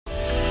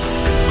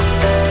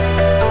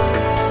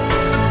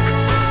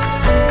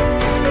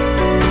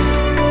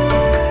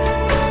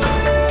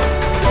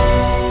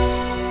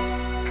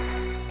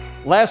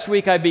Last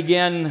week I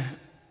began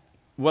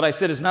what I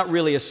said is not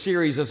really a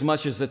series as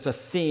much as it's a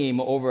theme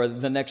over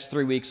the next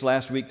 3 weeks,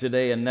 last week,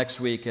 today, and next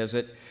week, as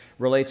it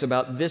relates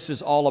about this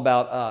is all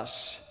about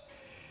us.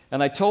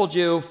 And I told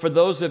you, for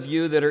those of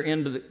you that are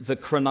into the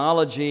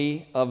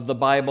chronology of the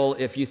Bible,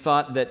 if you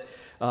thought that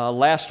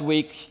last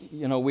week,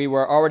 we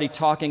were already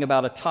talking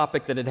about a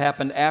topic that had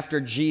happened after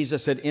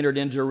Jesus had entered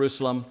into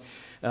Jerusalem,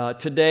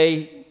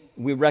 today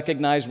we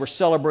recognize we're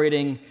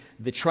celebrating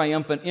the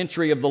triumphant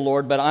entry of the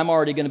Lord, but I'm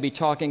already going to be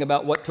talking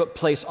about what took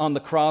place on the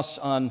cross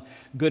on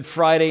Good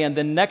Friday, and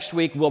then next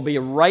week we'll be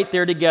right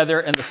there together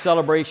in the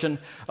celebration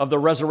of the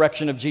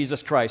resurrection of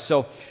Jesus Christ.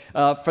 So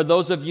for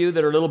those of you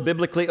that are a little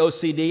biblically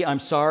OCD, I'm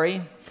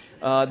sorry.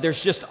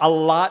 There's just a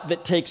lot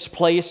that takes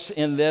place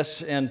in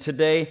this, and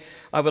today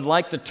I would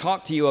like to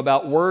talk to you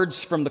about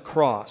words from the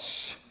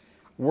cross.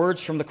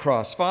 Words from the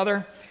cross.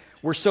 Father,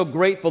 we're so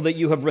grateful that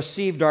you have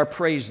received our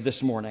praise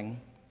this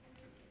morning.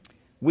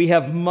 We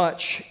have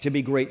much to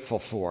be grateful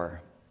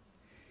for.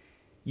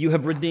 You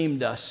have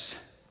redeemed us.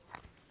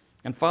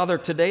 And Father,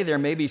 today there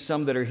may be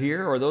some that are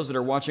here or those that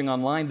are watching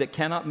online that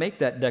cannot make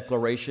that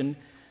declaration,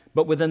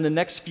 but within the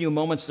next few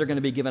moments they're going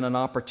to be given an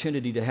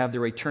opportunity to have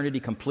their eternity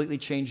completely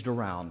changed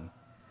around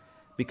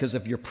because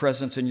of your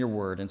presence and your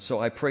word. And so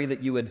I pray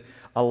that you would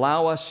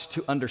allow us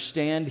to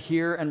understand,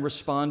 hear, and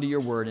respond to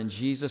your word. In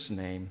Jesus'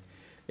 name,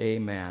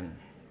 amen.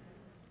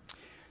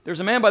 There's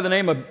a man by the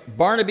name of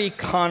Barnaby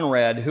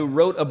Conrad who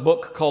wrote a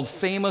book called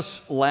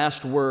Famous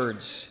Last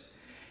Words.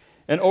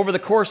 And over the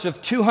course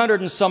of 200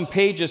 and some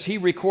pages, he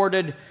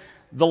recorded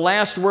the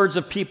last words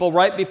of people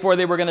right before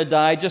they were going to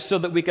die, just so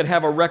that we could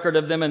have a record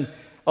of them and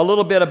a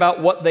little bit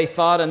about what they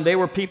thought. And they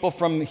were people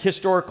from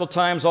historical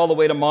times all the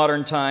way to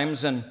modern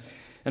times. And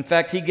in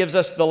fact, he gives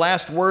us the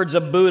last words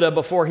of Buddha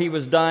before he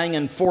was dying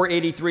in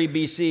 483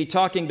 BC.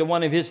 Talking to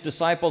one of his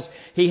disciples,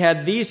 he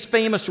had these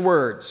famous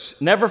words,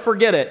 never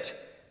forget it.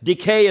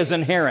 Decay is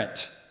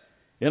inherent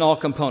in all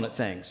component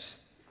things.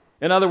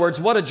 In other words,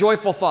 what a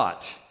joyful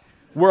thought.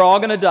 We're all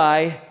going to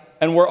die,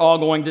 and we're all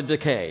going to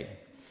decay.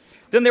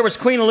 Then there was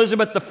Queen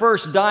Elizabeth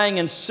I dying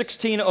in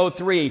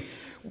 1603,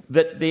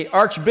 that the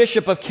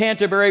Archbishop of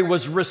Canterbury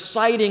was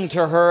reciting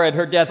to her at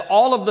her death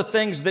all of the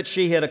things that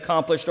she had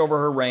accomplished over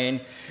her reign.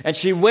 And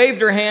she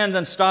waved her hand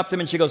and stopped him,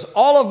 and she goes,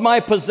 "All of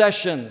my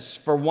possessions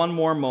for one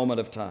more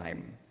moment of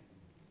time."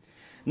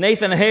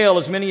 Nathan Hale,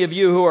 as many of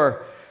you who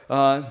are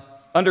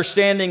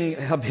understanding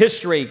of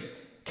history,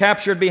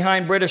 captured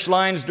behind British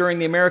lines during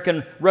the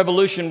American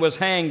Revolution, was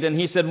hanged, and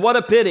he said, "What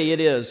a pity it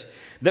is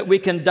that we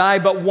can die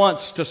but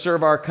once to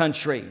serve our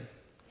country."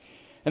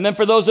 And then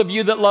for those of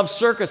you that love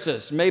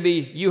circuses,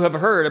 maybe you have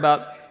heard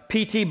about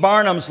P.T.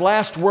 Barnum's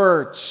last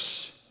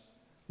words.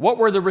 What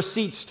were the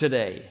receipts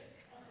today?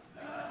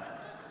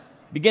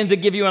 Begin to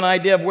give you an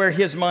idea of where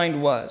his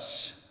mind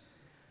was.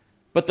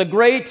 But the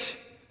great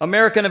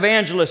American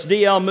evangelist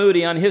D.L.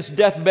 Moody, on his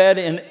deathbed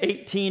in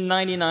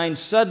 1899,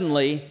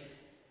 suddenly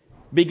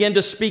began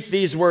to speak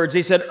these words.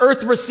 He said,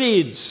 "Earth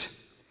recedes,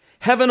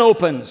 heaven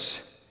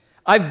opens.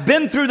 I've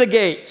been through the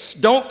gates.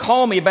 Don't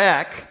call me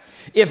back.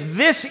 If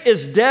this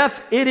is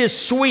death, it is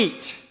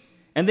sweet."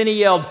 And then he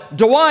yelled,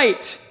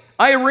 "Dwight,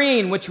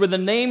 Irene," which were the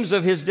names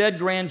of his dead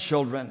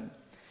grandchildren.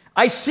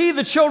 "I see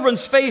the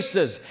children's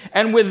faces."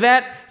 And with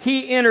that,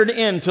 he entered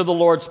into the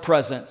Lord's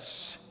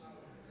presence.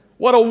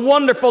 What a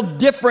wonderful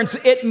difference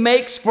it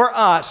makes for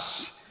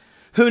us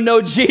who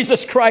know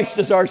Jesus Christ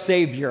as our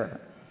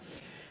Savior.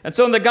 And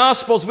so in the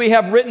Gospels, we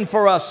have written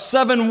for us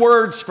 7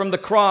 words from the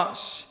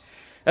cross.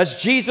 As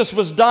Jesus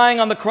was dying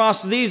on the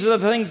cross, these are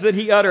the things that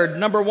he uttered.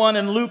 Number 1,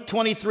 in Luke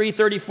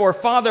 23:34,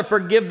 "Father,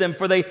 forgive them,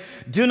 for they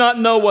do not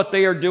know what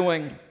they are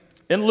doing."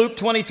 In Luke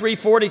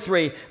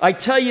 23:43, "I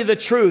tell you the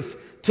truth,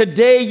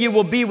 today you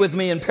will be with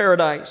me in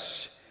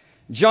paradise."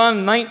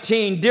 John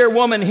 19, "Dear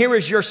woman, here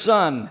is your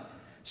son.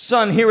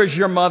 Son, here is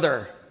your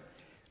mother."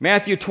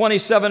 Matthew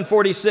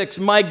 27:46,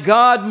 my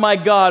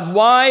God,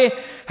 why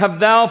have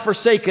thou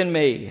forsaken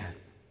me?"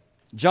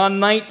 John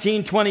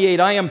 19:28,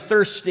 "I am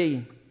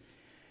thirsty."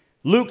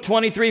 Luke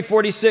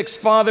 23:46,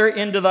 "Father,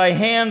 into thy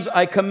hands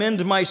I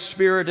commend my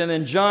spirit." And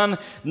in John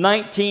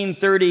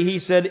 19:30, he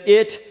said,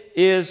 "It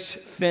is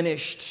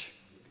finished."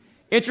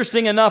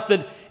 Interesting enough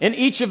that in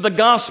each of the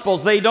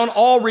Gospels, they don't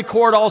all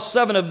record all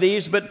 7 of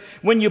these, but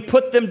when you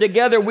put them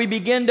together, we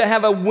begin to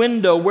have a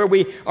window where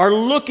we are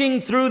looking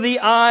through the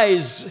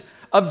eyes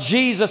of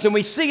Jesus, and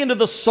we see into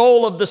the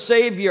soul of the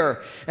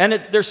Savior.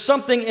 And there's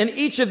something in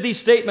each of these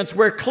statements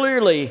where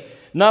clearly,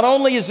 not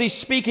only is he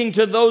speaking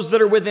to those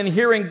that are within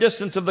hearing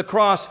distance of the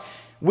cross,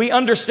 we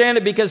understand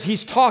it because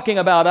he's talking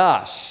about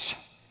us.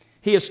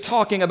 He is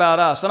talking about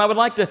us. And I would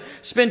like to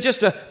spend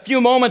just a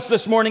few moments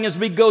this morning as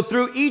we go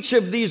through each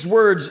of these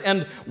words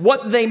and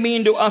what they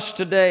mean to us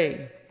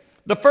today.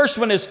 The first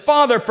one is,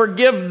 "Father,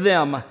 forgive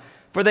them,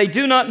 for they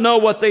do not know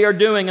what they are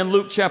doing," in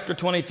Luke chapter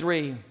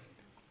 23.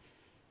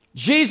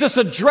 Jesus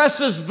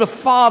addresses the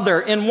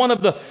Father in one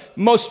of the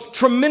most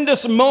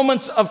tremendous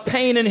moments of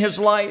pain in his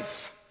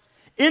life,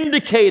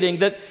 indicating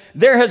that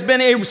there has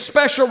been a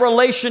special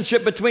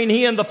relationship between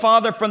he and the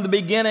Father from the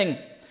beginning.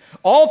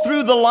 All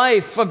through the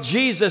life of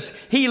Jesus,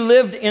 he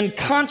lived in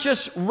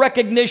conscious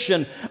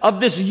recognition of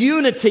this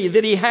unity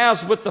that he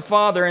has with the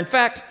Father. In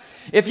fact,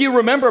 if you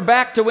remember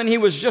back to when he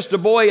was just a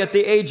boy at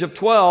the age of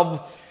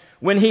 12,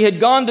 when he had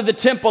gone to the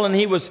temple and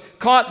he was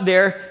caught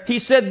there, he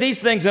said these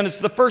things, and it's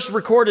the first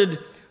recorded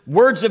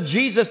words of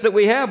Jesus that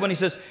we have when he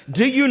says,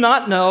 "Do you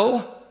not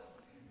know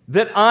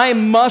that I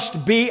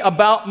must be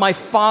about my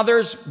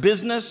Father's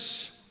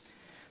business?"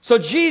 So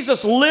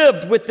Jesus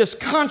lived with this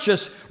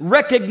conscious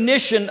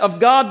recognition of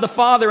God the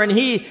Father and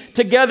he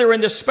together in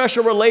this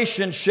special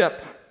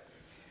relationship.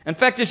 In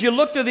fact, as you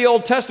look to the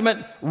Old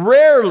Testament,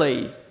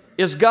 rarely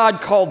is God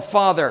called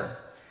Father.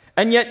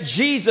 And yet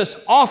Jesus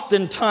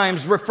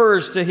oftentimes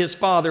refers to his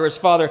Father as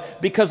Father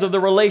because of the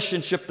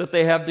relationship that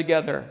they have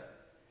together.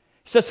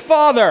 He says,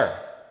 "Father,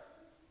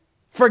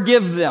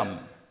 forgive them."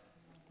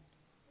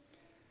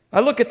 I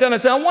look at them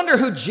and say, I wonder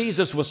who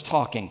Jesus was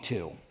talking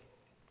to.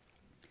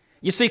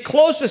 You see,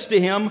 closest to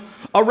him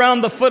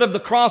around the foot of the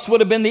cross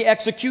would have been the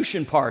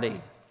execution party.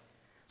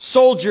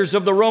 Soldiers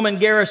of the Roman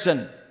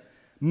garrison,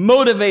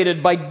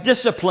 motivated by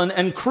discipline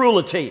and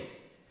cruelty.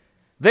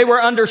 They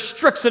were under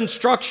strict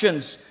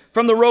instructions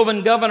from the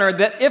Roman governor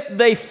that if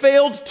they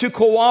failed to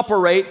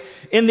cooperate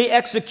in the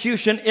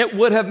execution, it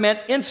would have meant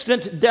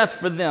instant death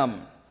for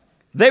them.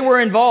 They were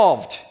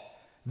involved.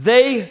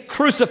 They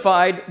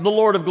crucified the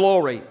Lord of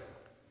glory.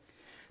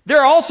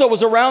 There also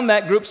was around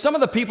that group some of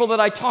the people that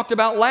I talked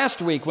about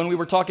last week when we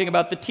were talking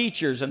about the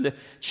teachers and the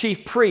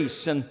chief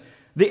priests and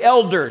the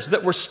elders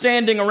that were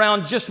standing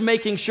around just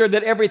making sure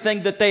that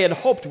everything that they had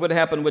hoped would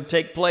happen would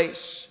take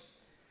place.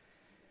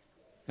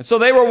 And so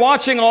they were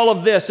watching all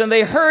of this, and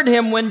they heard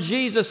him when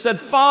Jesus said,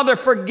 "Father,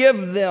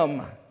 forgive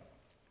them."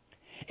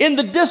 In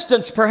the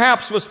distance,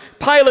 perhaps, was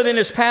Pilate in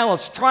his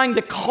palace trying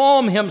to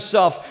calm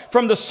himself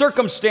from the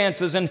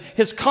circumstances and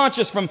his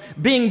conscience from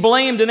being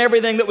blamed in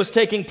everything that was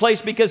taking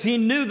place because he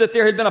knew that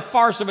there had been a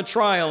farce of a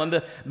trial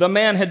and the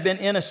man had been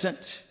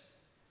innocent.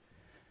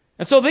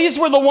 And so these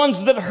were the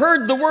ones that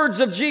heard the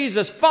words of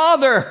Jesus,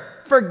 "Father,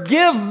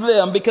 forgive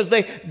them," because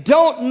they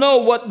don't know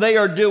what they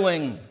are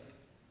doing.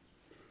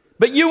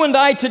 But you and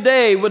I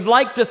today would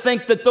like to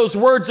think that those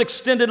words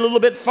extended a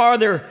little bit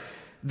farther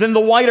than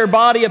the wider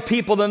body of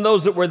people than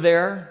those that were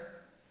there.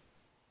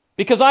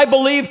 Because I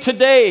believe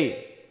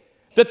today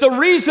that the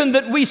reason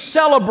that we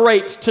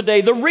celebrate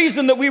today, the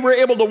reason that we were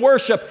able to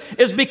worship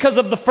is because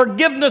of the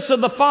forgiveness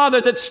of the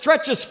Father that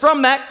stretches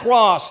from that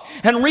cross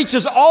and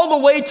reaches all the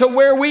way to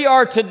where we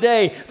are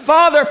today.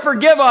 Father,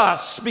 forgive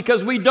us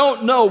because we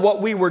don't know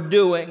what we were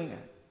doing.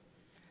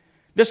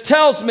 This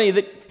tells me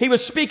that he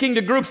was speaking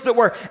to groups that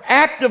were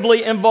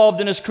actively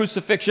involved in his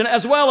crucifixion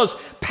as well as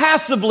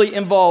passively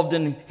involved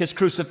in his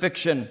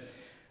crucifixion.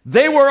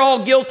 They were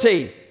all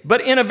guilty,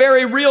 but in a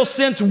very real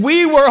sense,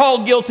 we were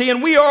all guilty,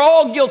 and we are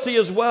all guilty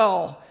as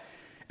well.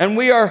 And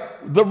we are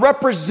the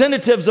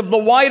representatives of the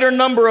wider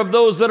number of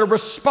those that are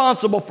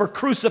responsible for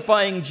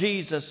crucifying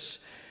Jesus,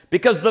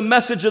 because the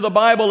message of the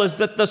Bible is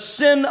that the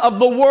sin of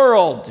the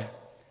world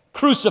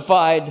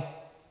crucified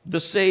the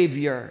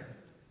Savior.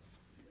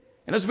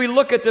 And as we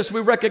look at this, we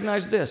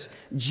recognize this.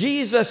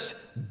 Jesus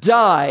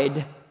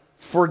died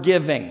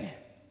forgiving.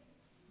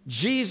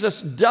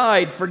 Jesus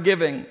died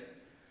forgiving.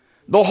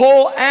 The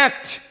whole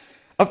act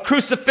of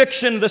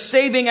crucifixion, the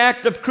saving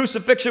act of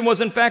crucifixion,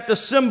 was in fact a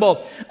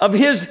symbol of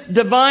his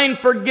divine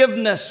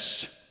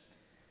forgiveness.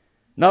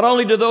 Not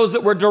only to those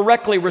that were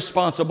directly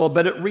responsible,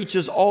 but it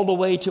reaches all the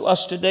way to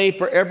us today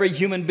for every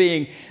human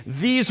being.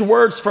 These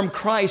words from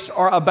Christ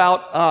are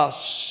about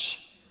us.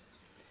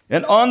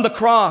 And on the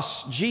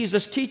cross,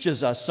 Jesus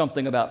teaches us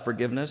something about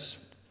forgiveness.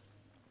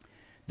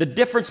 The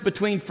difference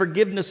between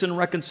forgiveness and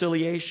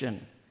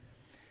reconciliation.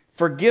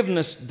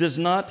 Forgiveness does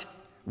not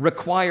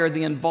require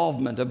the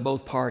involvement of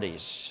both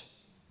parties,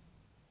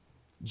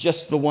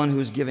 just the one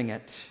who's giving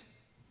it.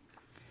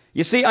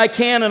 You see, I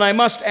can and I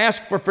must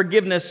ask for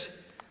forgiveness,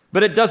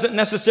 but it doesn't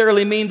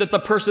necessarily mean that the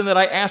person that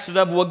I asked it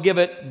of will give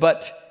it,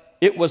 but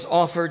it was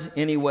offered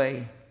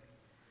anyway.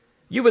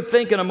 You would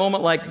think in a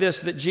moment like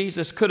this that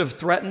Jesus could have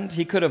threatened,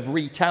 he could have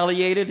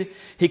retaliated,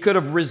 he could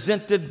have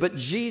resented, but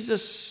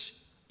Jesus,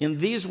 in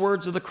these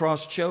words of the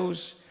cross,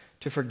 chose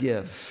to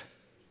forgive.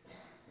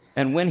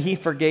 And when he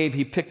forgave,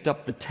 he picked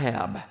up the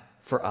tab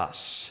for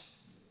us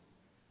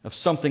of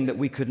something that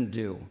we couldn't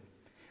do.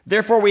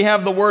 Therefore, we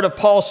have the word of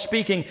Paul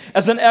speaking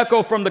as an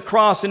echo from the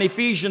cross in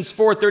Ephesians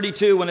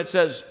 4:32 when it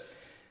says,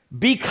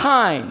 "Be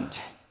kind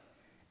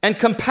and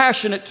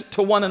compassionate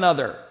to one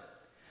another,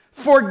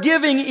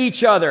 forgiving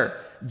each other,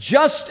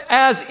 just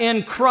as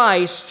in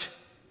Christ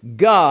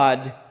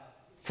God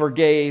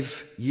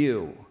forgave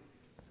you."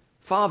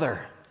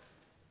 Father,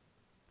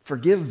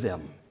 forgive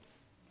them,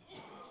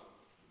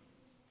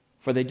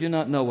 for they do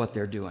not know what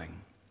they're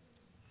doing.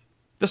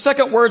 The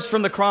second words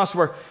from the cross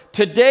were,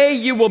 "Today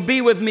you will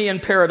be with me in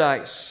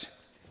paradise."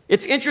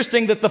 It's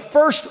interesting that the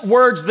first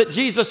words that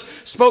Jesus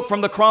spoke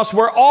from the cross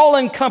were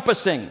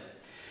all-encompassing.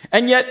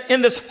 And yet,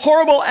 in this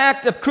horrible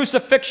act of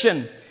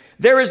crucifixion,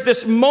 there is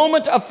this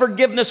moment of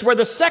forgiveness where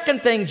the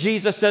second thing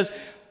Jesus says,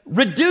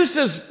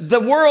 reduces the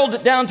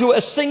world down to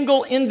a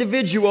single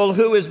individual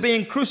who is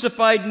being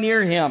crucified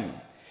near him.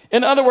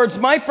 In other words,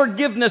 my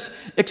forgiveness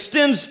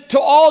extends to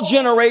all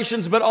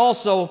generations, but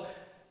also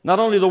not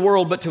only the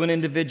world, but to an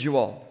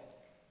individual.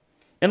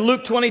 In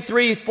Luke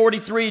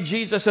 23:43,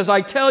 Jesus says,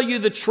 I tell you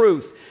the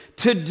truth,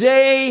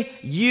 today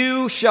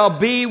you shall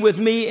be with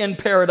me in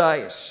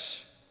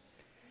paradise.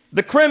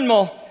 The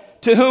criminal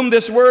to whom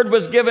this word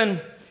was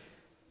given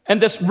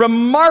and this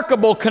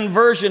remarkable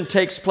conversion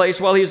takes place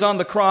while he's on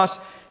the cross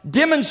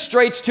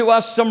demonstrates to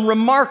us some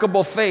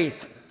remarkable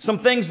faith, some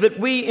things that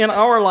we in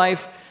our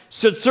life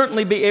should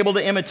certainly be able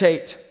to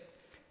imitate.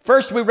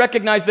 First, we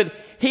recognize that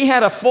he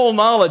had a full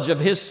knowledge of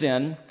his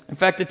sin. In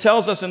fact, it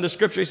tells us in the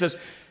scripture, he says,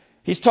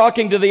 he's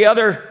talking to the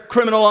other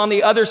criminal on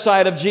the other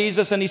side of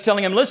Jesus, and he's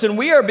telling him, listen,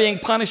 we are being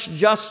punished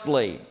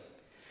justly.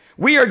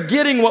 We are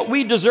getting what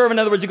we deserve. In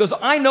other words, he goes,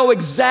 I know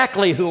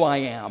exactly who I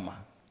am.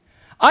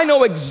 I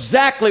know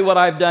exactly what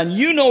I've done.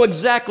 You know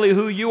exactly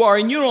who you are,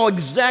 and you know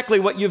exactly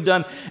what you've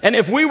done. And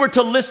if we were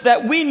to list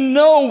that, we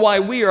know why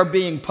we are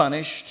being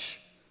punished.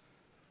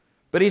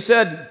 But he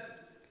said,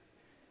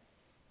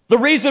 the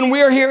reason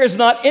we're here is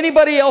not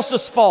anybody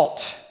else's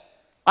fault.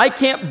 I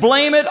can't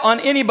blame it on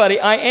anybody.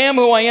 I am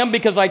who I am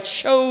because I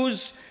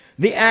chose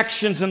the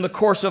actions in the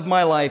course of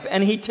my life.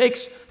 And he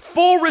takes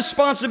full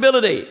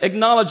responsibility,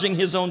 acknowledging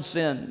his own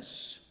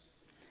sins.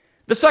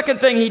 The second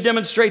thing he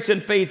demonstrates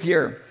in faith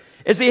here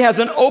is he has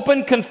an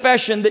open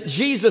confession that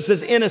Jesus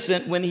is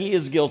innocent when he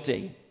is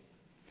guilty.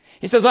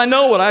 He says, I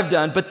know what I've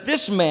done, but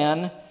this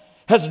man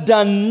has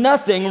done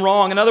nothing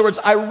wrong. In other words,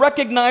 I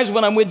recognize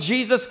when I'm with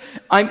Jesus,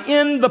 I'm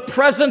in the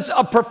presence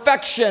of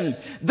perfection.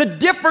 The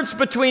difference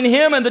between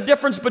him and the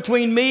difference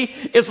between me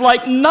is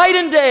like night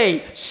and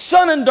day,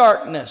 sun and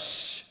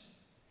darkness.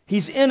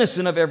 He's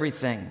innocent of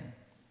everything.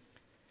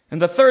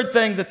 And the third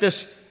thing that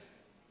this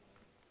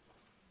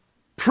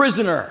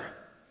prisoner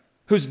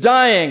who's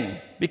dying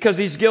because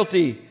he's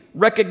guilty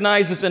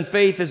recognizes in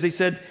faith, as he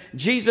said,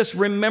 Jesus,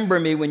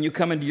 remember me when you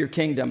come into your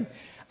kingdom.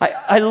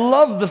 I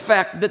love the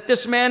fact that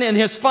this man in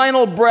his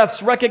final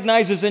breaths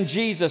recognizes in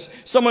Jesus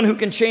someone who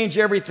can change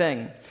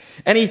everything.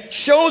 And he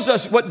shows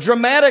us what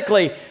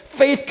dramatically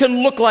faith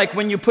can look like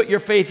when you put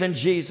your faith in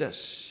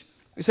Jesus.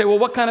 You say, well,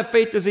 what kind of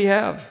faith does he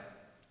have?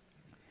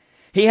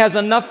 He has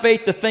enough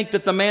faith to think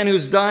that the man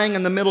who's dying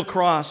on the middle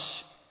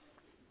cross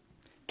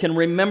can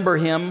remember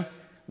him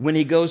when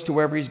he goes to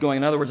wherever he's going.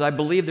 In other words, I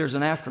believe there's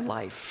an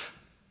afterlife.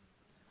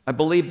 I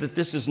believe that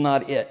this is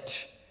not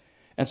it.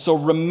 And so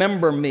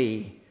remember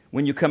me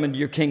when you come into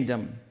your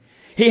kingdom.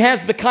 He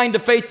has the kind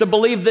of faith to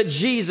believe that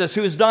Jesus,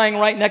 who is dying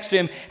right next to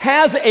him,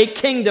 has a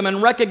kingdom and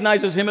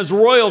recognizes him as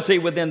royalty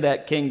within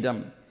that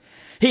kingdom.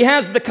 He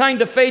has the kind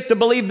of faith to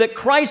believe that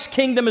Christ's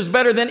kingdom is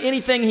better than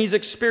anything he's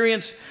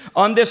experienced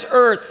on this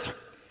earth.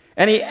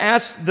 And he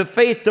has the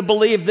faith to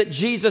believe that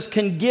Jesus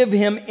can give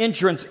him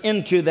entrance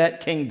into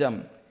that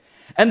kingdom.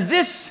 And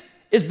this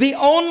is the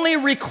only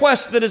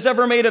request that is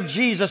ever made of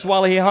Jesus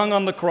while he hung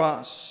on the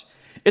cross.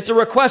 It's a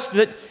request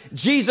that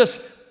Jesus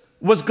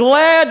was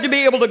glad to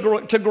be able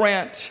to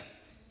grant.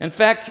 In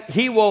fact,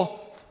 he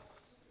will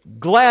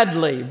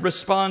gladly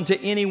respond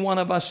to any one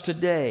of us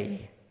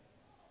today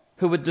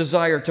who would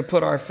desire to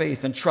put our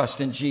faith and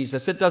trust in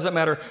Jesus. It doesn't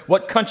matter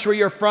what country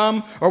you're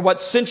from or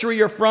what century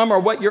you're from or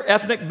what your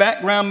ethnic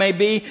background may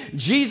be.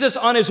 Jesus,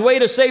 on his way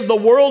to save the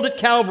world at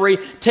Calvary,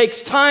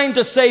 takes time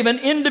to save an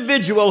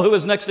individual who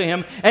is next to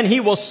him, and he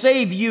will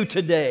save you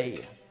today.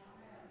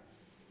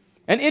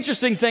 An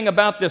interesting thing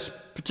about this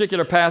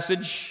particular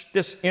passage,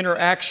 this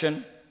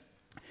interaction,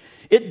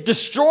 it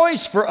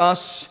destroys for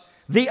us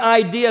the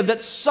idea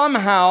that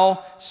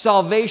somehow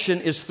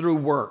salvation is through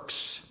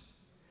works.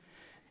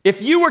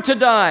 If you were to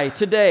die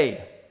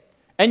today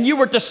and you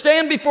were to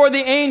stand before the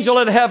angel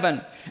in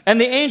heaven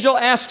and the angel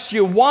asks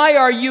you, why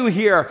are you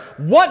here?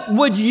 What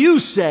would you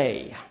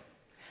say?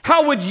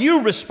 How would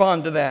you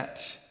respond to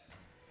that?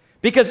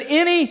 Because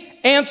any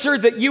answer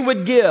that you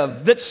would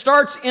give that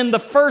starts in the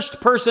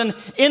first person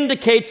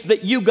indicates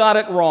that you got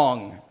it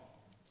wrong.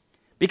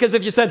 Because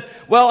if you said,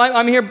 well,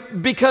 I'm here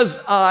because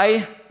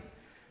I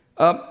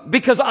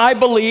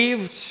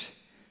believed,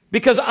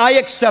 because I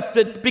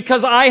accepted,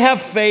 because I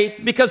have faith,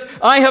 because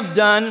I have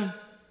done.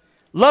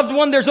 Loved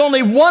one, there's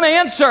only one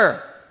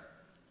answer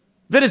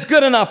that is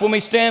good enough when we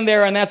stand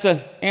there, and that's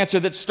an answer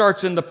that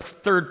starts in the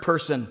third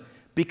person.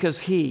 Because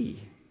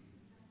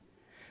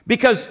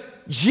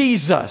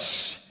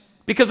Jesus,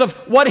 because of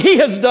what he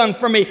has done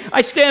for me.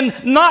 I stand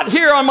not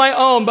here on my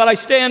own, but I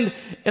stand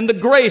in the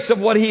grace of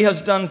what he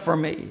has done for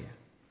me.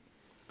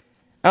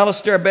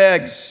 Alistair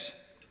Beggs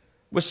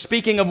was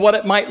speaking of what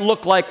it might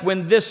look like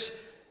when this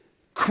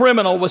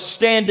criminal was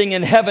standing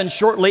in heaven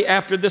shortly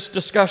after this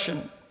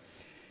discussion.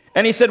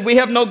 And he said, we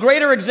have no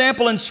greater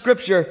example in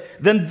Scripture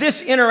than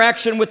this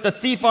interaction with the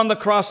thief on the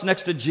cross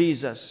next to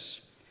Jesus.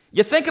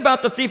 You think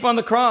about the thief on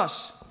the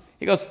cross.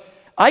 He goes,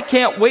 I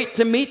can't wait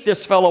to meet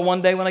this fellow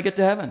one day when I get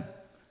to heaven.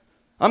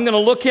 I'm going to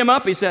look him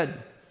up, he said,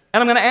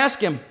 and I'm going to ask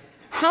him,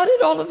 how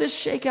did all of this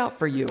shake out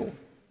for you?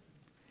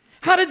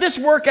 How did this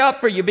work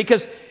out for you?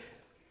 Because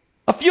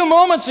A few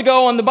moments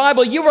ago in the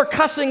Bible, you were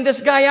cussing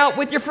this guy out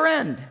with your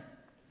friend.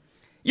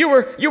 You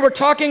were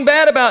talking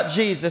bad about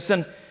Jesus,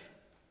 and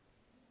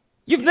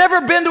you've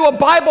never been to a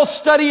Bible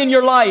study in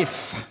your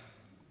life.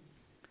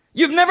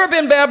 You've never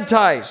been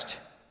baptized.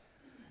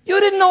 You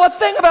didn't know a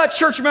thing about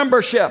church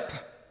membership.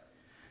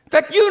 In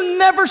fact, you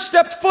never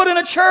stepped foot in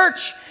a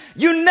church.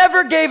 You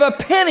never gave a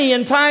penny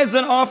in tithes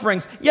and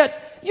offerings,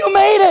 yet you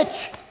made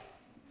it.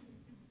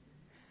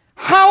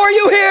 How are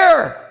you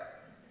here?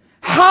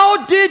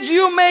 How did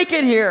you make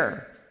it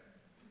here?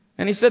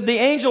 And he said, the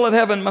angel of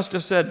heaven must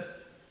have said,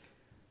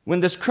 when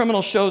this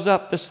criminal shows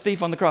up, this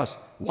thief on the cross,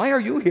 why are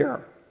you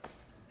here?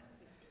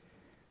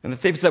 And the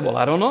thief said, well,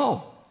 I don't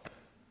know.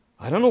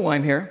 I don't know why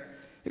I'm here.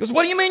 He goes,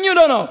 what do you mean you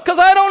don't know? Because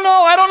I don't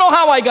know. I don't know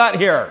how I got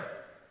here.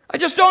 I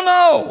just don't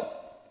know.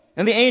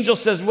 And the angel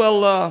says,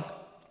 well,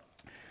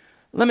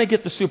 let me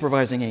get the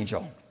supervising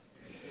angel.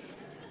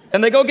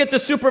 And they go get the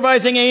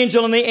supervising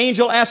angel, and the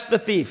angel asks the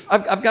thief,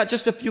 I've got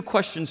just a few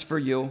questions for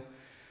you,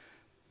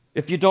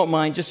 if you don't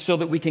mind, just so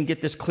that we can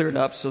get this cleared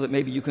up so that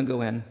maybe you can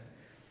go in.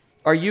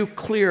 Are you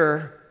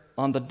clear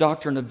on the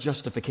doctrine of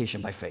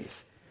justification by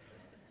faith?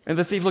 And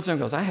the thief looks at him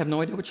and goes, I have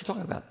no idea what you're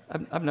talking about.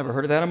 I've never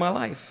heard of that in my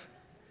life.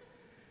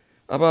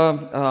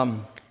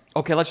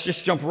 Okay, let's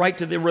just jump right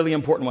to the really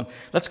important one.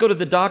 Let's go to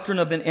the doctrine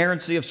of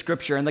inerrancy of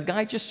Scripture. And the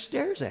guy just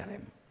stares at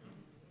him.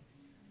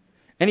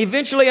 And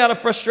eventually, out of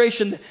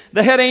frustration,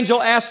 the head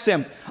angel asks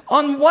him,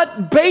 on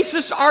what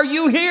basis are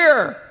you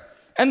here?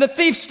 And the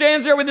thief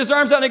stands there with his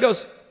arms out and he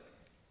goes,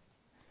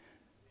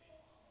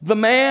 the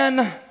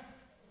man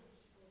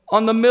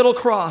on the middle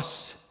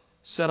cross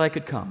said I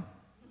could come.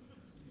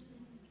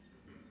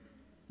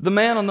 The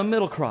man on the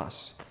middle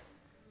cross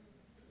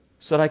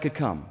said I could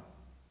come.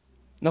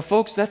 Now,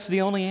 folks, that's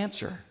the only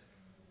answer.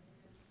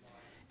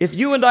 If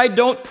you and I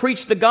don't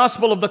preach the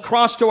gospel of the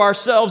cross to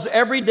ourselves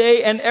every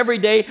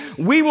day,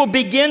 we will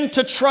begin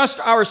to trust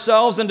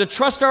ourselves and to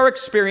trust our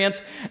experience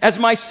as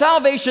my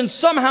salvation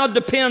somehow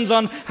depends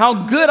on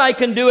how good I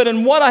can do it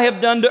and what I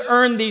have done to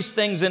earn these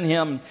things in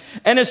Him.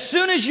 And as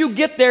soon as you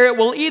get there, it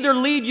will either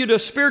lead you to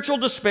spiritual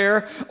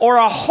despair or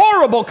a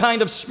horrible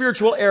kind of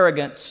spiritual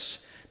arrogance.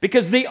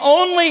 Because the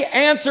only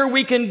answer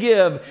we can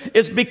give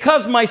is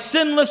because my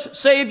sinless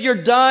Savior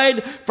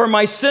died for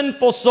my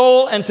sinful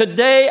soul, and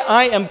today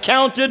I am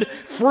counted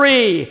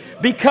free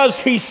because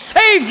He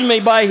saved me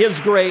by His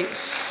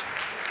grace.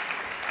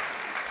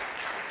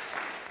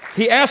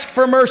 He asked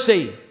for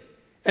mercy,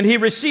 and He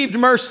received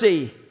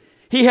mercy.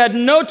 He had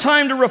no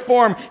time to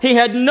reform. He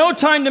had no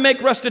time to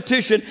make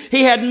restitution.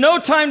 He had no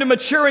time to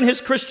mature in His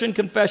Christian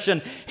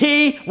confession.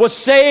 He was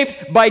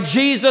saved by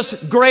Jesus'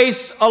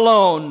 grace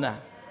alone.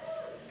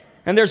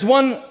 And there's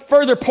one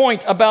further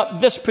point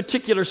about this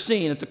particular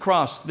scene at the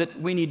cross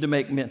that we need to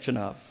make mention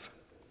of.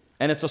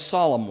 And it's a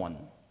solemn one.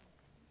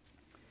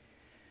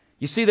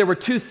 You see, there were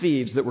two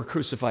thieves that were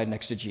crucified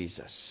next to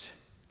Jesus.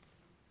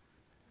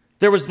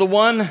 There was the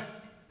one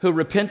who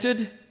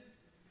repented,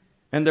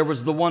 and there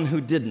was the one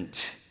who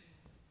didn't.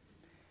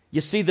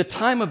 You see, the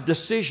time of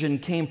decision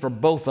came for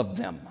both of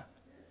them,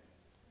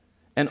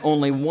 and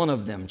only one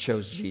of them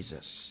chose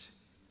Jesus.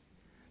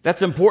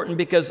 That's important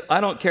because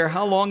I don't care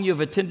how long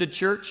you've attended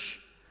church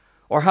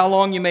or how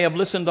long you may have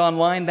listened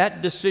online,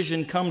 that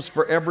decision comes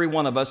for every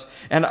one of us,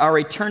 and our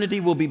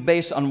eternity will be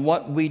based on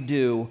what we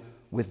do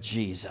with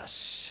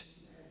Jesus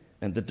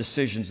and the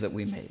decisions that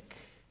we make.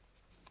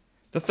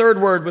 The third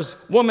word was,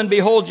 woman,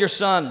 behold your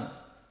son.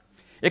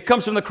 It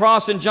comes from the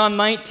cross in John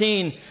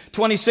 19,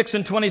 26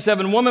 and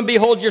 27. Woman,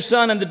 behold your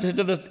son,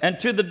 and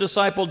to the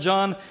disciple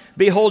John,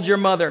 behold your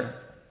mother.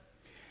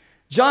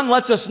 John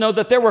lets us know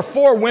that there were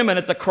 4 women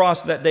at the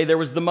cross that day. There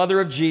was the mother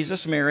of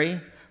Jesus,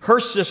 Mary, her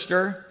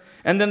sister,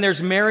 and then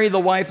there's Mary, the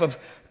wife of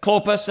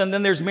Clopas, and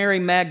then there's Mary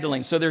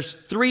Magdalene. So there's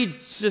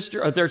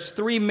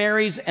 3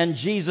 Marys and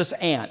Jesus'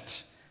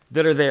 aunt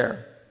that are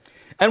there.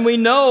 And we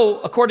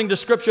know, according to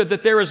Scripture,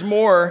 that there is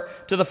more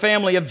to the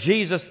family of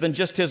Jesus than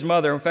just his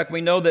mother. In fact,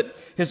 we know that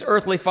his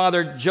earthly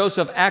father,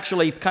 Joseph,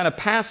 actually kind of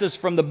passes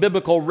from the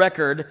biblical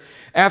record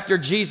after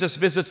Jesus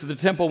visits the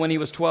temple when he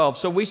was 12.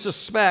 So we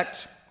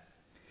suspect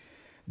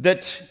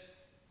that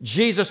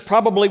Jesus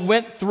probably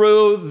went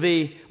through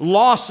the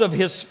loss of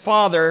his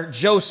father,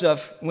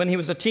 Joseph, when he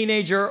was a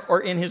teenager or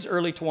in his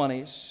early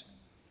 20s.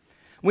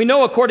 We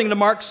know, according to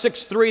Mark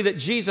 6:3, that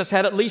Jesus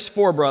had at least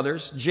 4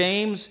 brothers,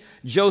 James,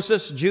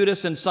 Joseph,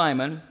 Judas, and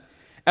Simon.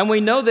 And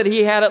we know that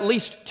he had at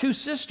least 2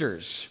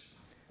 sisters.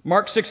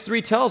 Mark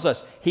 6:3 tells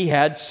us he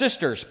had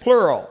sisters,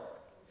 plural.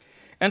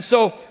 And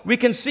so we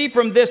can see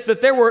from this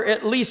that there were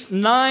at least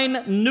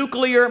 9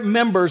 nuclear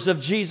members of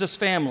Jesus'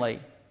 family.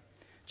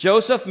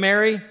 Joseph,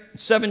 Mary,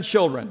 7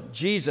 children.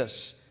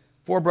 Jesus,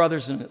 4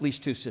 brothers and at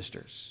least 2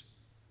 sisters.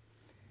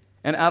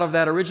 And out of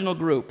that original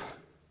group,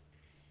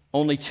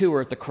 only 2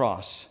 are at the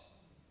cross,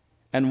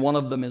 and one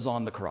of them is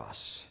on the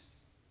cross.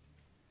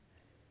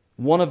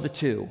 One of the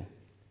 2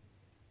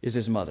 is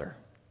his mother.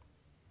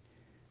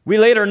 We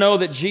later know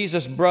that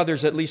Jesus'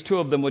 brothers, at least 2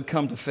 of them, would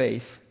come to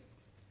faith.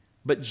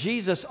 But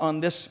Jesus, on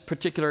this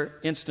particular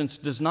instance,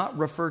 does not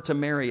refer to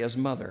Mary as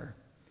mother.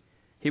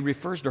 He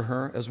refers to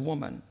her as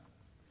woman.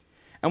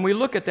 And we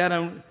look at that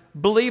and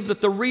believe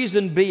that the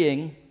reason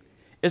being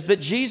is that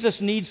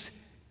Jesus needs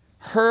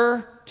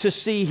her to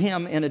see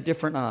him in a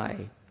different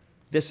eye.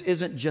 This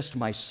isn't just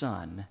my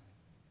son.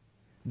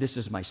 This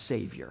is my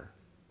Savior.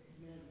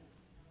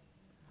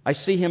 I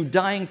see him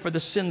dying for the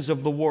sins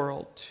of the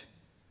world.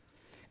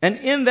 And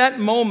in that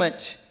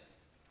moment,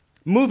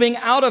 moving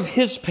out of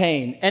his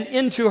pain and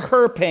into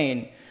her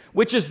pain,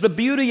 which is the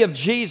beauty of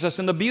Jesus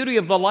and the beauty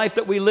of the life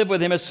that we live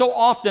with him, is so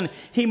often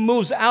he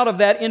moves out of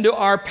that into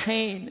our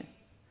pain.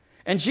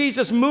 And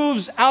Jesus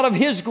moves out of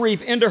his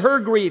grief into her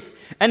grief,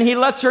 and he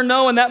lets her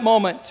know in that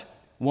moment,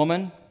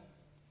 woman,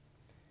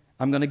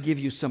 I'm going to give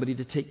you somebody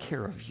to take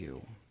care of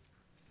you.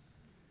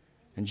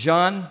 And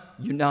John,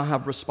 you now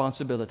have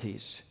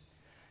responsibilities.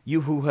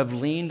 You who have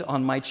leaned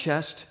on my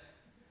chest,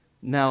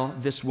 now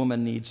this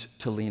woman needs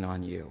to lean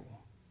on you.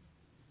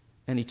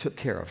 And he took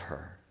care of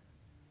her.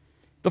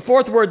 The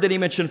fourth word that he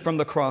mentioned from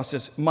the cross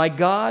is, my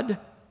God,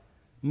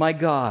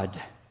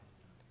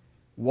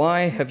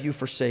 why have you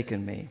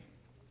forsaken me?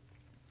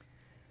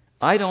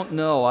 I don't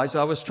know, as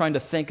I was trying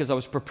to think as I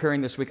was preparing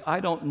this week,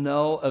 I don't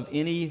know of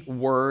any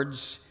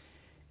words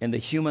in the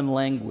human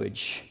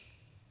language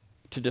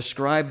to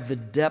describe the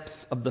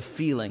depth of the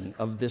feeling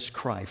of this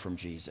cry from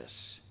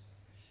Jesus.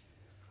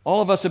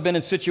 All of us have been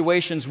in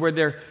situations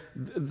where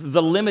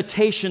the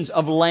limitations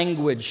of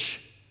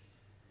language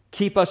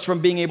keep us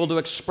from being able to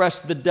express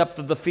the depth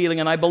of the feeling,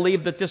 and I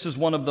believe that this is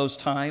one of those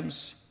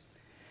times.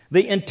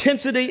 The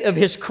intensity of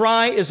his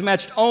cry is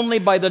matched only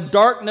by the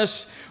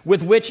darkness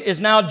with which is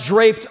now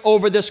draped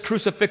over this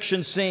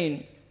crucifixion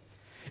scene.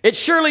 It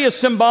surely is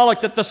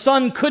symbolic that the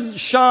sun couldn't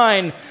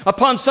shine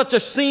upon such a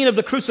scene of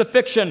the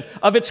crucifixion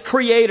of its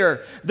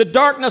creator. The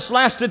darkness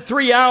lasted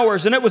 3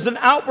 hours, and it was an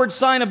outward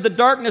sign of the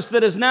darkness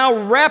that is now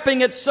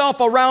wrapping itself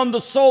around the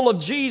soul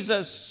of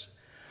Jesus.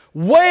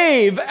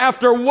 Wave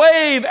after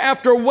wave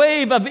after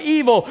wave of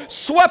evil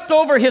swept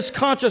over his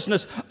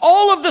consciousness.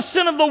 All of the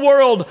sin of the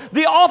world,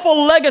 the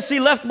awful legacy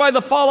left by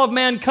the fall of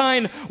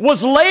mankind,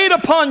 was laid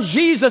upon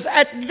Jesus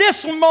at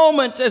this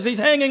moment as he's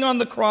hanging on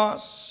the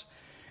cross.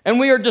 And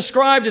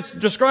it's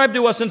described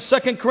to us in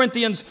 2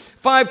 Corinthians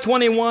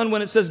 5:21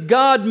 when it says,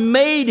 God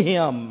made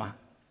him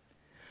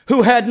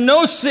who had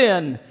no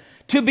sin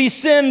to be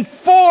sin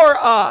for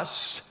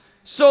us,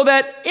 so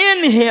that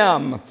in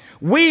him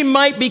we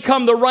might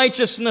become the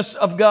righteousness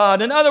of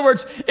God. In other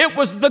words, it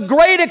was the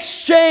great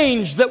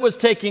exchange that was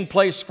taking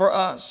place for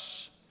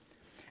us.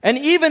 And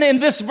even in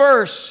this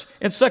verse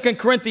in 2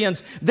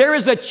 Corinthians, there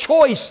is a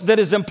choice that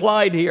is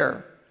implied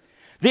here.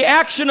 The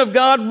action of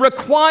God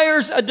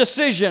requires a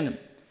decision,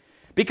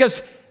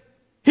 because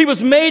he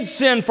was made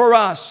sin for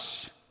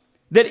us,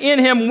 that in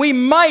him we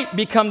might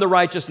become the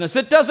righteousness.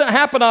 It doesn't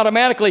happen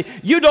automatically.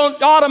 You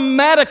don't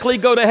automatically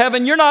go to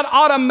heaven. You're not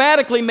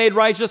automatically made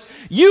righteous.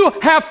 You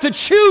have to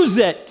choose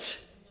it.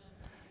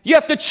 You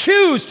have to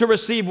choose to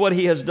receive what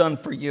he has done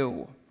for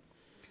you.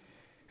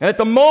 And at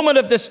the moment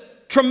of this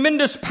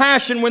tremendous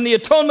passion, when the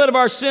atonement of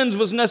our sins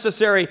was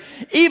necessary,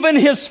 even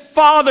his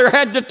Father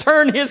had to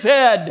turn his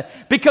head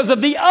because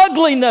of the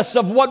ugliness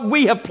of what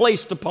we have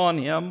placed upon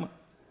him.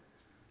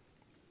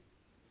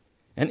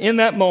 And in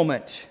that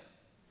moment,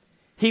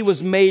 he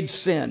was made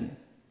sin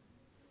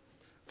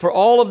for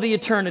all of the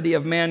eternity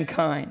of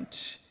mankind.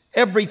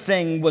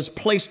 Everything was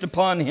placed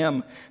upon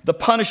him, the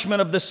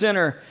punishment of the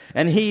sinner,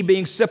 and he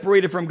being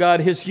separated from God,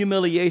 his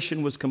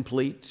humiliation was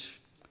complete.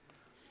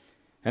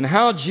 And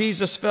how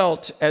Jesus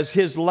felt as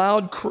his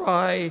loud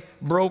cry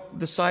broke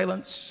the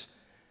silence,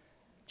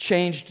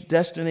 changed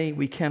destiny,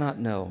 we cannot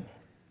know.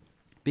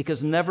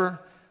 Because never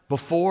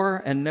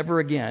before and never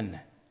again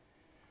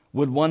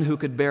would one who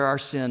could bear our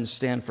sins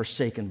stand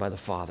forsaken by the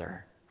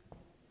Father.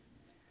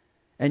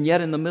 And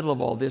yet in the middle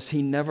of all this,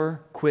 he never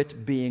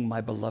quit being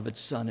my beloved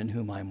Son in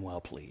whom I am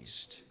well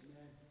pleased.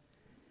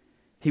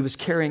 He was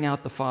carrying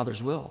out the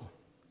Father's will,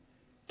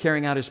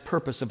 carrying out his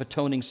purpose of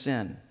atoning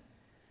sin,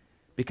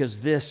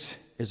 because this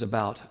is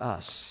about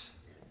us.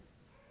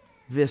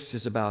 This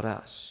is about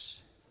us.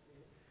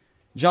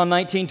 John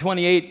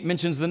 19:28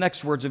 mentions the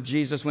next words of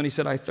Jesus when he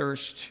said, I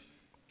thirst.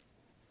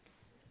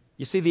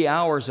 You see, the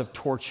hours of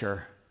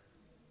torture,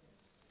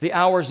 the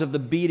hours of the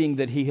beating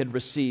that he had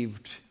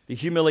received, the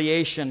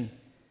humiliation,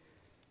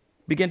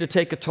 began to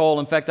take a toll.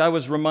 In fact, I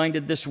was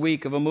reminded this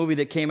week of a movie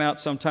that came out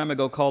some time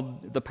ago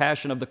called The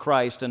Passion of the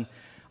Christ, and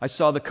I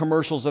saw the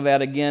commercials of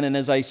that again, and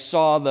as I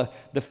saw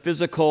the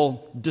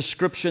physical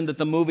description that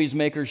the movie's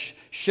makers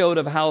showed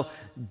of how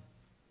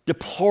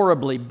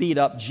deplorably beat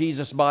up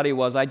Jesus' body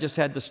was, I just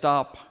had to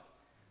stop,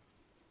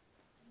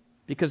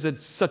 because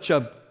it's such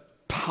a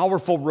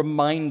powerful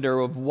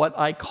reminder of what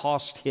I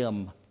cost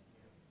him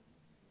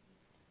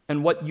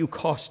and what you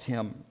cost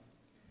him.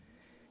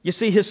 You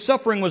see, his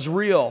suffering was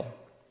real.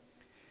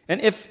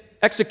 And if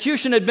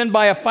execution had been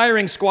by a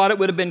firing squad, it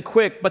would have been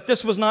quick. But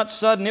this was not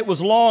sudden. It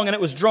was long and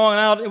it was drawn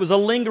out. It was a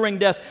lingering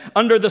death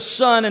under the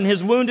sun, and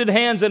his wounded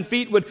hands and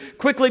feet would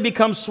quickly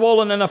become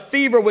swollen, and a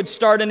fever would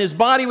start, and his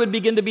body would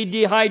begin to be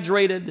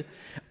dehydrated.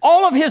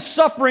 All of his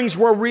sufferings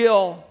were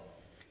real.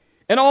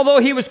 And although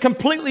he was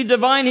completely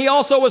divine, he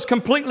also was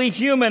completely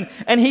human.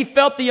 And he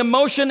felt the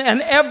emotion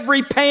and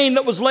every pain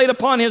that was laid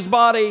upon his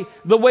body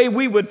the way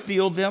we would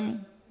feel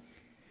them.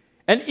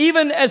 And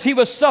even as he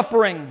was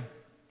suffering,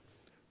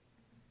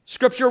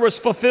 Scripture was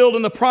fulfilled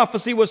and the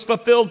prophecy was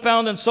fulfilled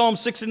found in Psalm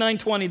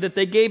 69:20 that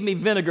they gave me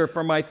vinegar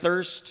for my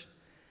thirst.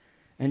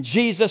 And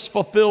Jesus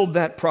fulfilled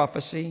that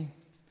prophecy.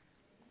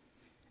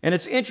 And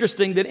it's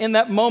interesting that in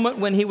that moment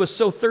when he was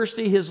so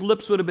thirsty, his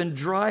lips would have been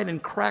dried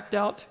and cracked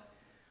out,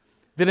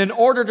 that in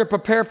order to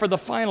prepare for the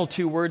final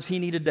two words, he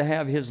needed to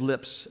have his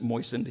lips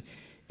moistened,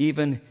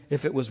 even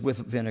if it was with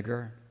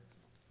vinegar.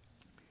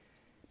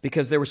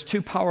 Because there was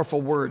two powerful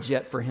words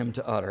yet for him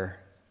to utter.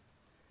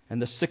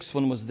 And the sixth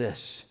one was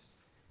this: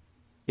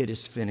 it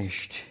is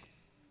finished.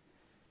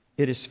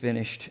 It is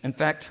finished. In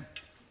fact,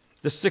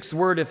 the sixth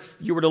word, if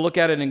you were to look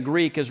at it in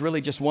Greek, is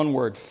really just one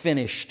word: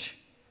 finished.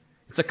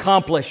 It's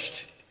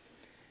accomplished.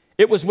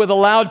 It was with a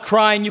loud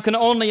cry, and you can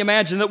only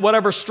imagine that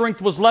whatever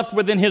strength was left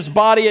within his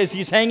body as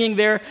he's hanging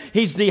there,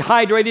 he's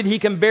dehydrated, he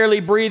can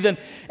barely breathe,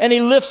 and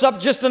he lifts up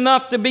just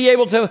enough to be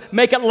able to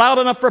make it loud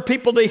enough for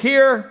people to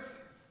hear.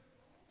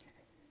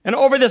 And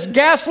over this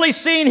ghastly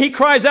scene, he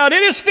cries out,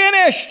 "It is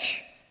finished!"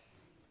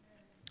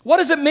 What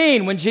does it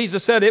mean when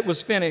Jesus said it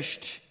was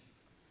finished?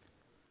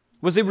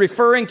 Was he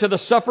referring to the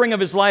suffering of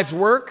his life's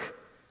work?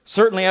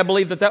 Certainly, I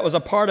believe that that was a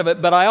part of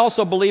it, but I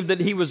also believe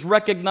that he was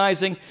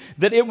recognizing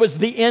that it was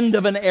the end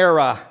of an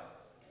era.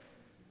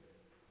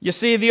 You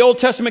see, the Old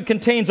Testament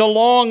contains a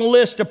long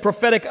list of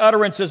prophetic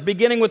utterances,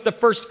 beginning with the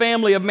first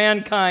family of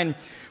mankind,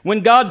 when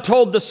God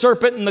told the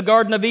serpent in the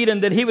Garden of Eden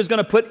that he was going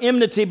to put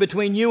enmity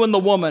between you and the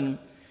woman,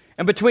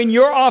 and between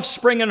your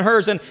offspring and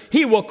hers, and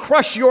he will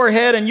crush your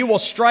head and you will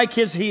strike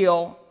his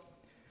heel.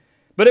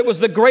 But it was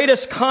the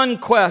greatest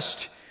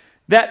conquest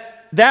that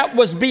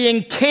was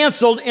being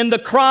canceled in the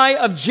cry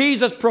of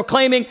Jesus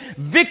proclaiming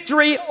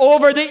victory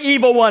over the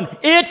evil one.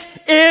 It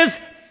is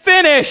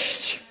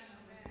finished.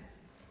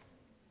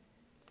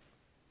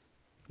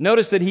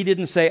 Notice that he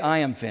didn't say, "I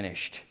am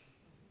finished."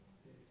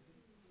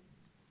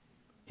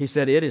 He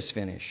said, "It is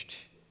finished."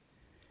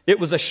 It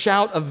was a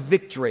shout of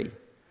victory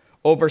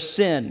over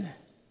sin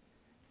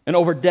and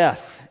over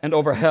death and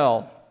over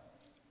hell.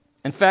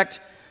 In fact,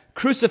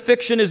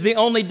 crucifixion is the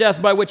only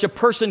death by which a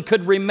person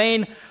could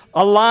remain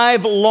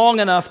alive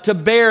long enough to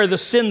bear the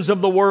sins of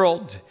the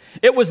world.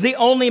 It was the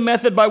only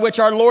method by which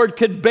our Lord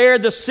could bear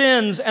the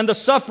sins and the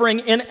suffering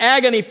in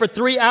agony for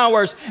 3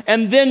 hours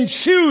and then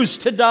choose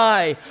to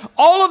die.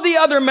 All of the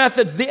other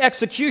methods, the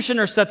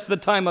executioner sets the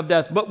time of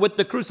death, but with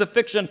the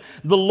crucifixion,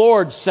 the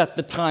Lord set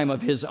the time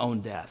of his own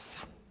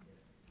death.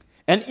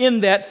 And in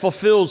that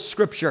fulfills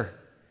Scripture.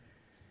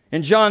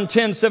 In John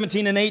 10,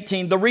 17 and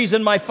 18, the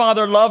reason my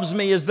Father loves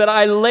me is that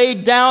I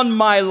laid down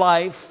my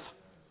life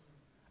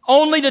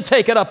only to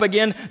take it up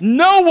again.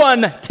 No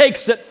one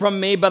takes it from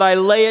me, but I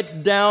lay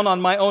it down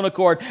on my own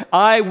accord.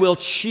 I will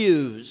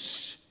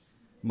choose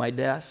my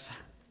death.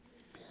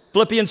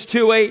 Philippians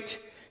 2:8,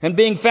 and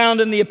being found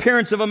in the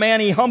appearance of a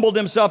man, he humbled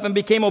himself and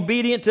became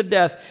obedient to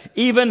death,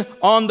 even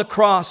on the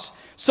cross.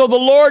 So the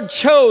Lord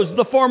chose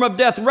the form of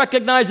death,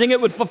 recognizing it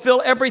would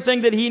fulfill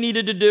everything that he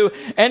needed to do.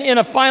 And in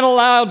a final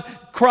loud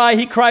cry,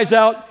 he cries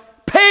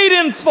out, "Paid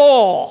in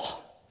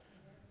full."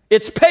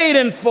 It's paid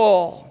in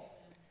full.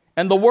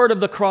 And the word of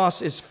the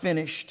cross is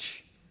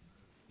finished.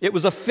 It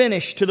was a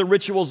finish to the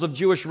rituals of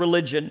Jewish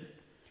religion.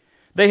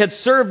 They had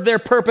served their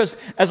purpose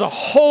as a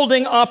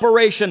holding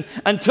operation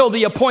until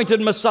the appointed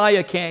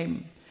Messiah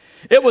came.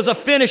 It was a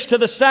finish to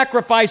the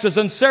sacrifices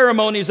and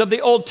ceremonies of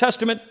the Old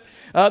Testament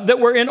that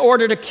were in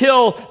order to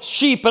kill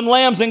sheep and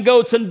lambs and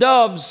goats and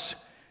doves.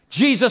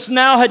 Jesus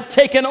now had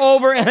taken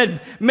over and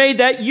had made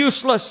that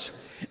useless.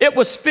 It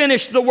was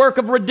finished. The work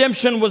of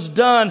redemption was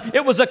done.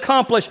 It was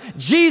accomplished.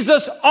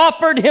 Jesus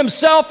offered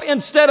himself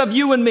instead of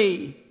you and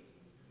me.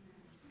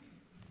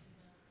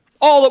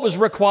 All that was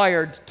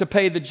required to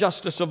pay the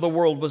justice of the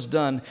world was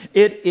done.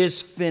 It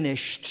is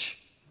finished.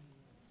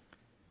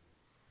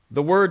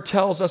 The Word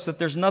tells us that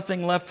there's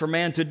nothing left for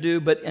man to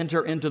do but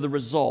enter into the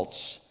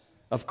results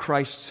of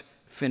Christ's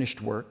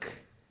finished work.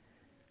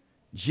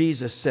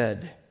 Jesus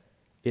said,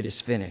 "It is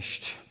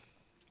finished."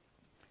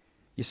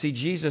 You see,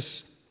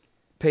 Jesus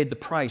paid the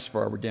price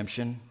for our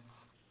redemption,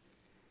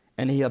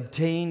 and he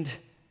obtained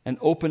an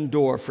open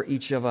door for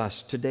each of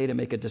us today to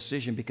make a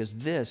decision, because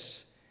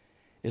this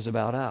is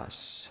about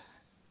us.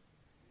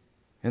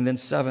 And then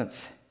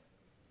seventh,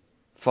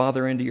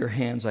 Father, into your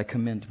hands I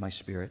commend my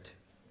spirit.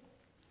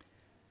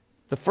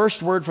 The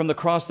first word from the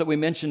cross that we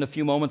mentioned a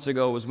few moments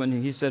ago was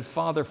when he said,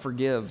 "Father,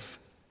 forgive."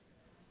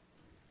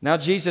 Now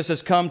Jesus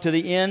has come to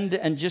the end,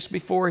 and just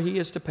before he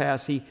is to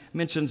pass, he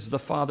mentions the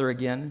Father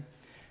again.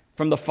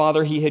 From the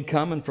Father he had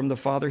come, and from the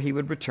Father he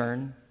would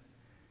return.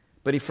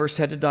 But he first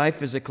had to die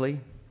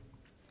physically.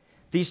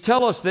 These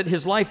tell us that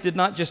his life did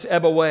not just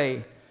ebb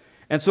away.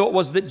 And so it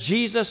was that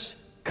Jesus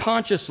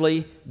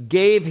consciously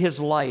gave his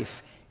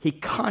life. He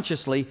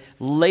consciously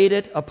laid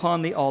it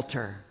upon the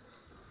altar.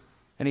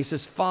 And he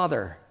says,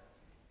 "Father,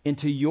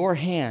 into your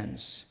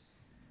hands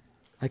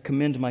I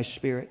commend my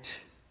spirit."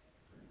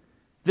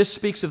 This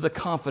speaks of the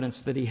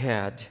confidence that he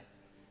had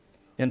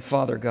in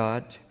Father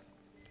God.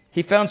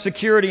 He found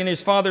security in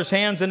his Father's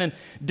hands, and in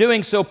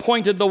doing so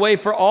pointed the way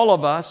for all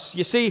of us.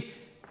 You see,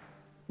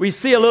 we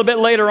see a little bit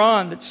later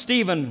on that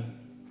Stephen,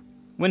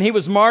 when he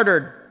was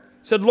martyred,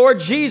 said, Lord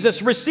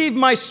Jesus, receive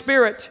my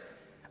spirit.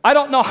 I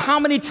don't know how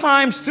many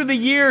times through the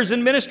years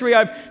in ministry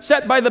I've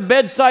sat by the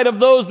bedside of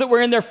those that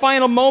were in their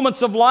final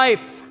moments of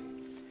life,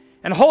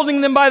 and holding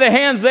them by the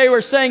hands, they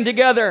were saying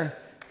together,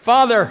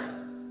 Father,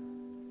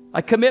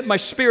 I commit my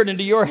spirit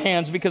into your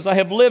hands because I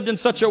have lived in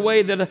such a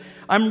way that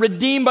I'm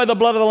redeemed by the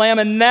blood of the Lamb,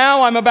 and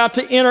now I'm about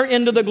to enter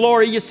into the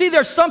glory. You see,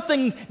 there's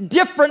something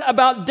different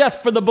about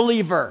death for the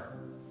believer,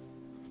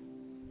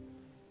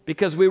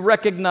 because we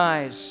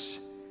recognize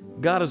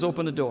God has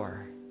opened a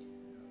door.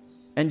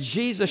 And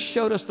Jesus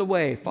showed us the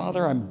way.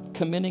 Father, I'm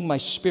committing my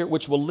spirit,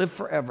 which will live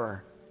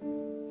forever,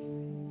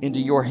 into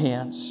your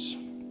hands.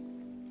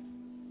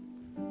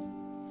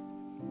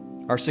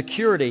 Our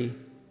security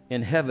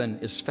in heaven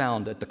is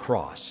found at the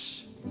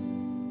cross.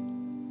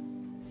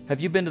 Have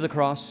you been to the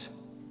cross?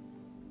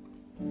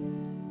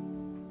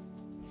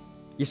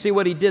 You see,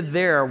 what he did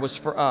there was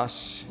for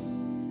us.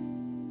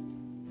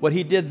 What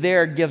he did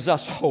there gives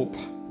us hope.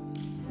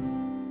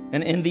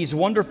 And in these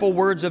wonderful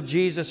words of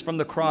Jesus from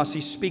the cross, he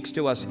speaks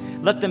to us.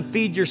 Let them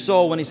feed your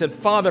soul, when he said,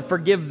 Father,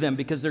 forgive them,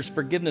 because there's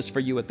forgiveness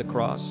for you at the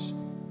cross.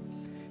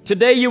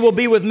 Today you will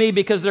be with me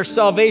because there's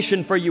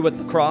salvation for you at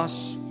the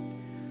cross.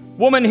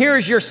 Woman,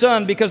 here's your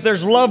son, because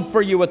there's love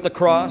for you at the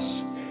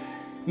cross.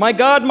 My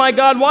God,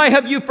 why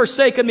have you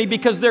forsaken me?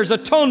 Because there's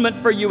atonement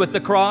for you at the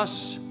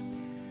cross.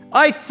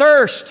 I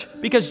thirst,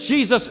 because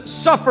Jesus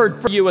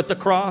suffered for you at the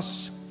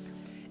cross.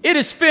 It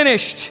is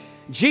finished.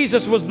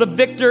 Jesus was the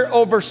victor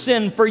over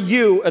sin for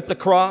you at the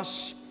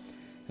cross.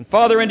 And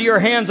Father, into your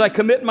hands I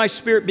commit my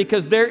spirit,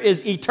 because there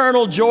is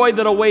eternal joy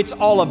that awaits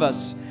all of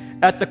us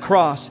at the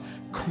cross.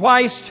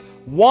 Christ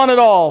won it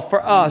all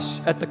for us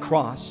at the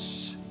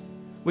cross.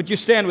 Would you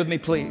stand with me,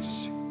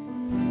 please,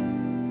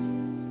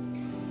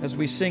 as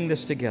we sing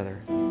this together?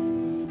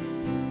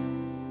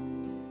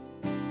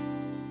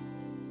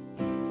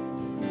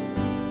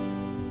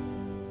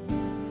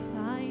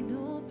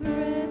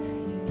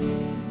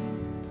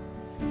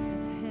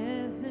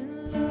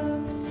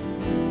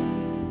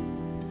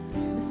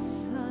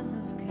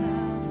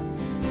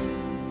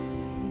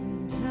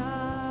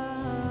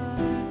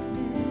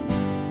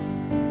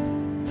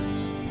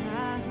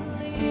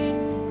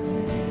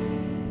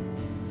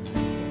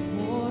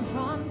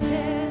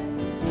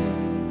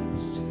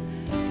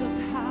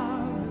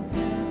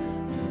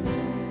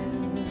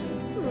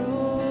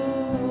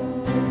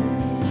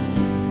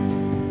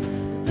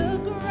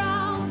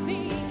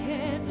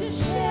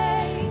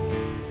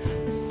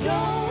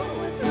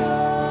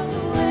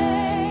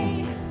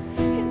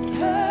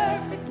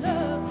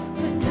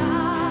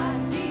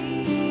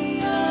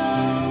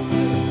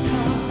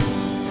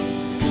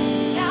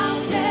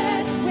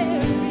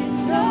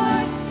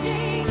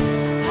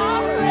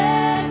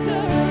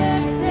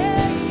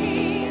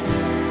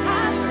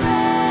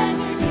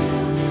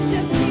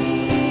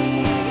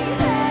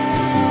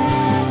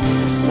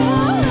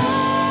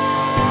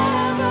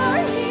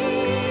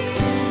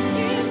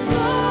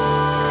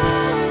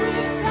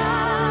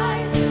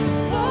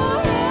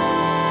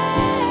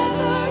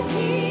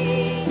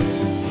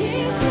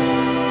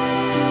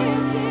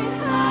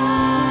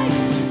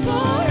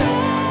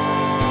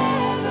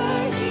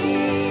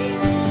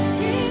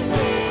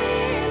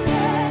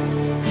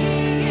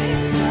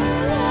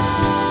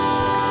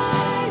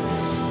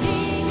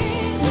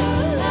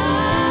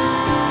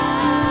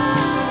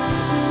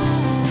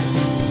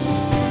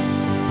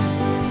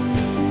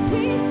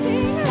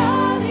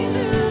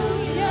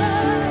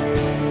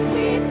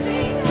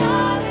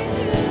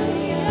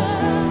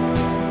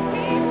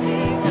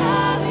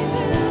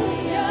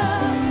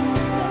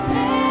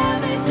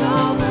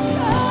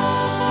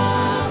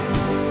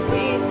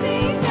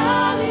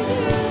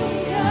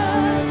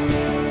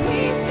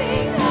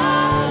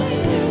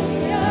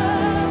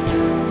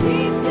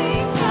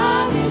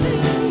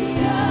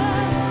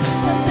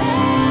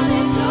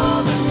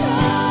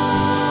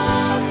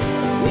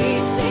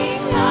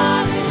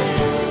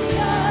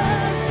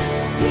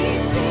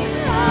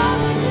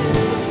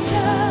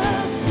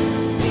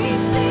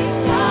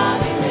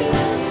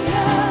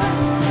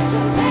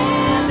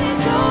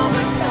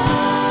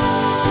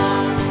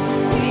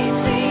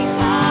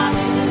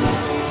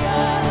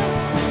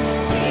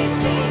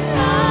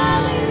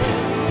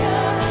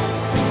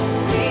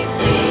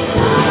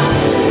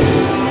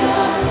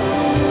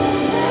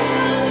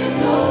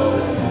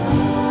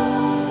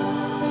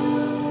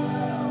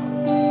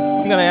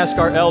 Ask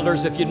our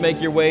elders if you'd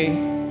make your way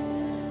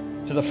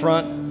to the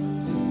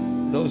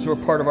front, those who are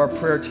part of our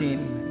prayer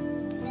team.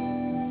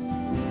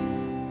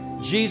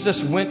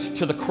 Jesus went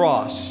to the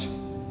cross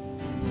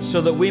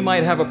so that we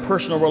might have a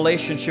personal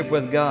relationship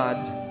with God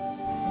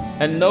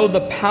and know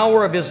the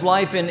power of His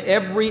life in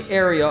every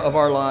area of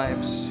our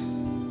lives.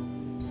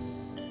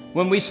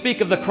 When we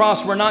speak of the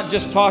cross, we're not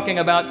just talking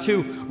about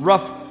two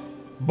rough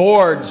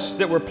boards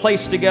that were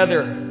placed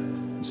together,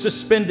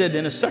 suspended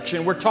in a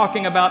section. We're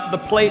talking about the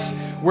place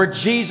where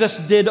Jesus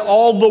did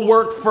all the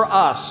work for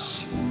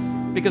us,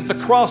 because the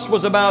cross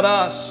was about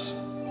us.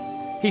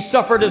 He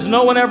suffered as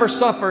no one ever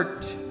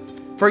suffered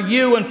for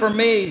you and for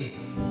me.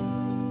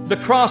 The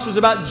cross is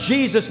about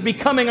Jesus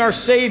becoming our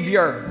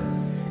Savior.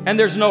 And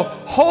there's no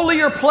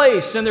holier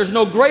place and there's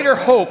no greater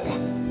hope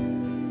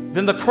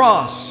than the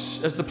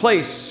cross as the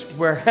place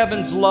where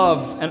heaven's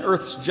love and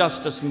earth's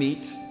justice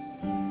meet.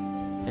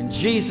 And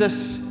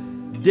Jesus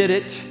did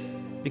it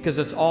because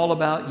it's all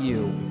about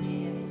you.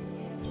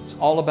 It's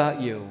all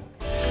about you.